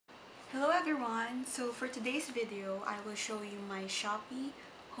everyone! So for today's video, I will show you my Shopee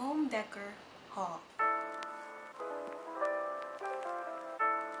home decor haul.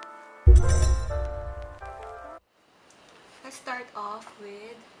 Let's start off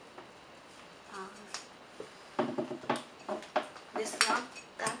with this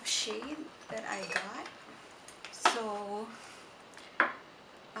lampshade that I got. So,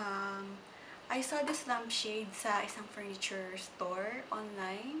 I saw this lampshade sa isang furniture store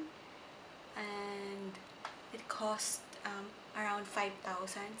online. And it cost around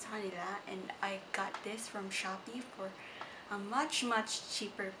 5,000 sa kanila, and I got this from Shopee for a much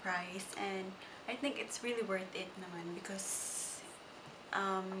cheaper price, and I think it's really worth it naman because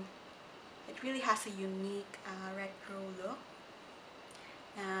it really has a unique retro look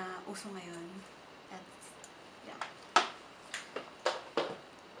na uso ngayon. That's, yeah.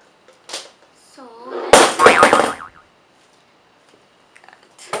 So,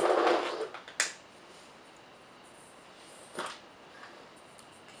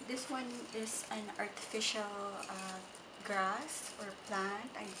 this one is an artificial grass or plant.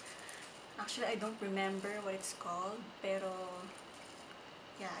 I don't remember what it's called, pero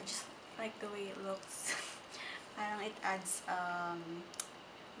yeah, I just like the way it looks. Parang it adds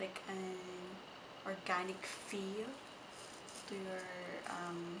like an organic feel to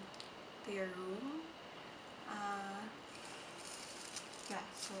your room. Yeah,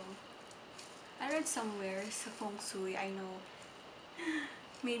 so I read somewhere sa feng shui. I know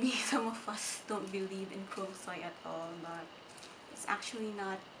maybe some of us don't believe in feng shui at all, but it's actually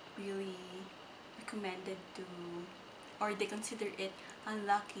not really recommended to, or they consider it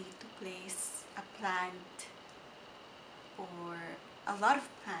unlucky to place a plant or a lot of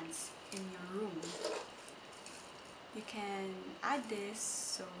plants in your room. You can add this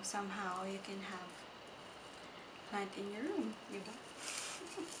so somehow you can have plant in your room, diba?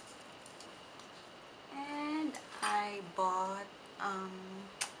 And I bought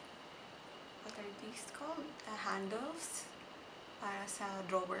what are these called? Handles para sa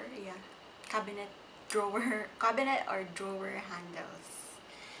drawer, yeah. Cabinet or drawer handles.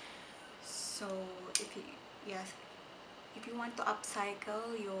 So if you want to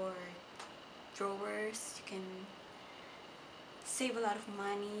upcycle your drawers, you can save a lot of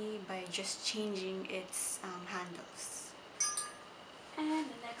money by just changing its handles. And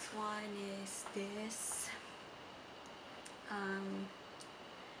the next one is this.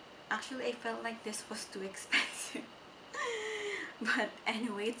 Actually, I felt like this was too expensive. But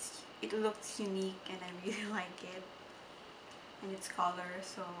anyway, it looks unique and I really like it. And its color,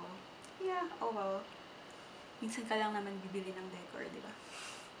 so yeah, oh well. Minsan ka lang naman bibili ng decor, di ba?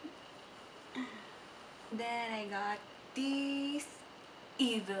 Then I got these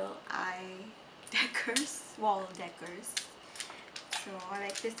evil eye decors, wall decors. So I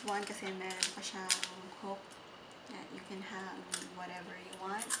like this one kasi meron pa siyang hook that you can hang whatever you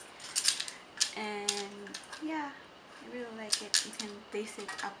want. And yeah, I really like it. You can place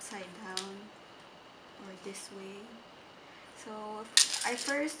it upside down or this way. So I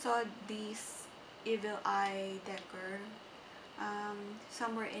first saw these evil eye decor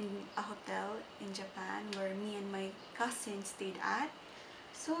somewhere in a hotel in Japan where me and my cousin stayed at.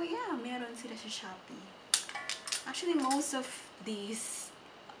 So yeah, meron sila sa Shopee. Actually, most of these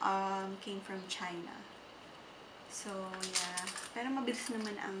came from China. So yeah, pero mabilis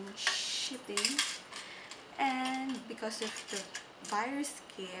naman ang shipping. And because of the virus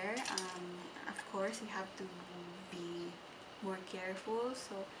scare, of course, you have to be more careful.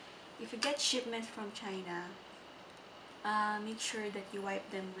 So if you get shipments from China, make sure that you wipe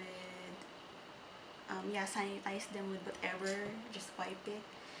them with, sanitize them with whatever, just wipe it.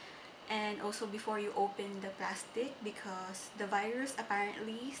 And also before you open the plastic, because the virus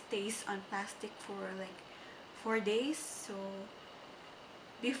apparently stays on plastic for like 4 days. So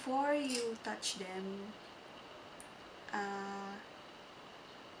before you touch them,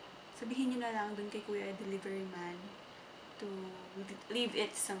 sabihin nyo na lang dun kay Kuya Delivery Man to leave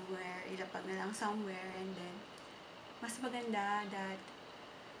it somewhere, ilapag na lang somewhere, and then mas maganda that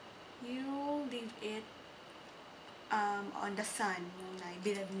you leave it on the sun muna,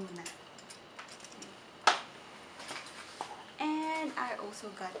 ibilad muna. And I also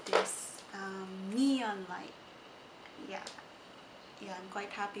got this neon light. Yeah, I'm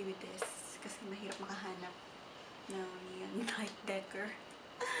quite happy with this kasi mahirap makahanap ng neon light decor.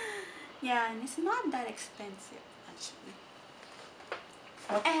 Yeah, and it's not that expensive actually.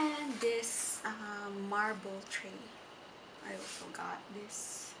 And this marble tray, I also got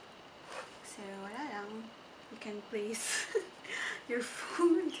this. So wala lang, you can place your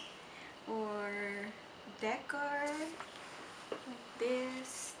food or decor like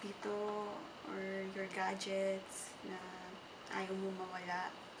this dito your gadgets na ayaw mo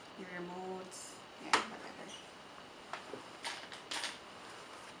mawala, your remotes, yeah, whatever.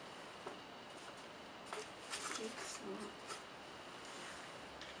 Okay, so,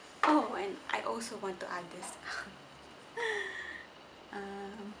 oh, and I also want to add this.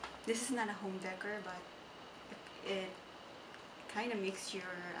 This is not a home decor, but it kind of makes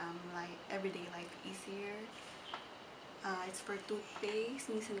your like everyday life easier. It's for toothpaste.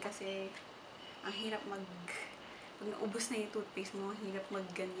 Minsan kasi ang hirap pag naubos na yung toothpaste mo, ang hirap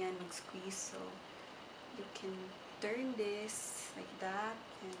ganyan, mag-squeeze. So you can turn this like that,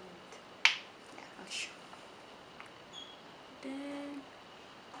 and yeah, I'll show. Then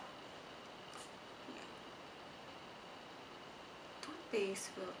yeah, toothpaste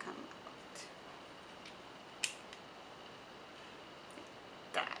will come out.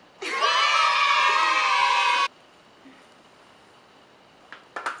 That.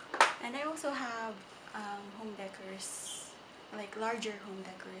 And I also have home decors, like larger home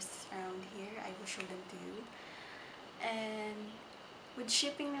decors around here. I will show them to you. And with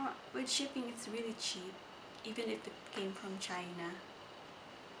shipping, it's really cheap, even if it came from China.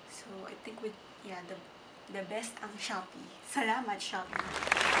 So I think with the best ang Shopee. Salamat Shopee.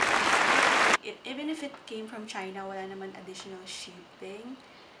 Even if it came from China, wala naman additional shipping.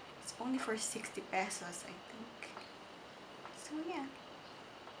 It's only for 60 pesos, I think. So yeah.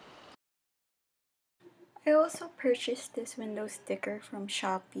 I also purchased this window sticker from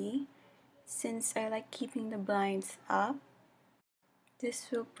Shopee since I like keeping the blinds up. This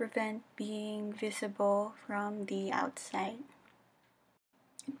will prevent being visible from the outside.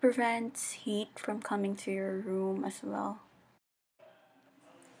 It prevents heat from coming to your room as well.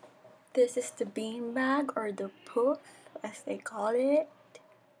 This is the bean bag, or the poof as they call it.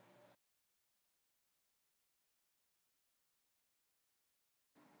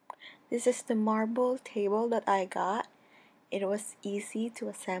 This is the marble table that I got. It was easy to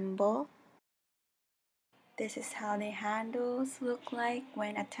assemble. This is how the handles look like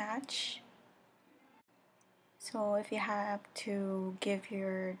when attached. So if you have to give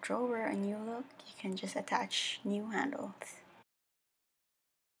your drawer a new look, you can just attach new handles.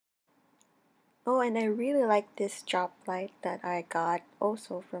 Oh, and I really like this drop light that I got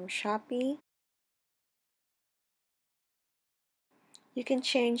also from Shopee. You can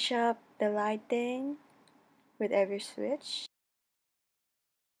change up the lighting with every switch.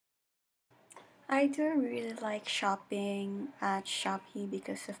 I do really like shopping at Shopee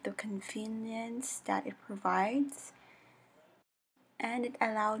because of the convenience that it provides. And it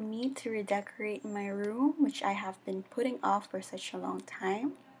allowed me to redecorate my room, which I have been putting off for such a long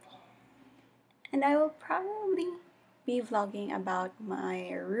time. And I will probably be vlogging about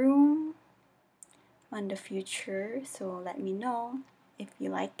my room on the future, so let me know if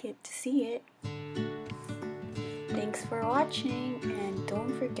you like it to see it. Thanks for watching, and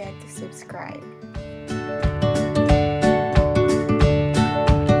don't forget to subscribe.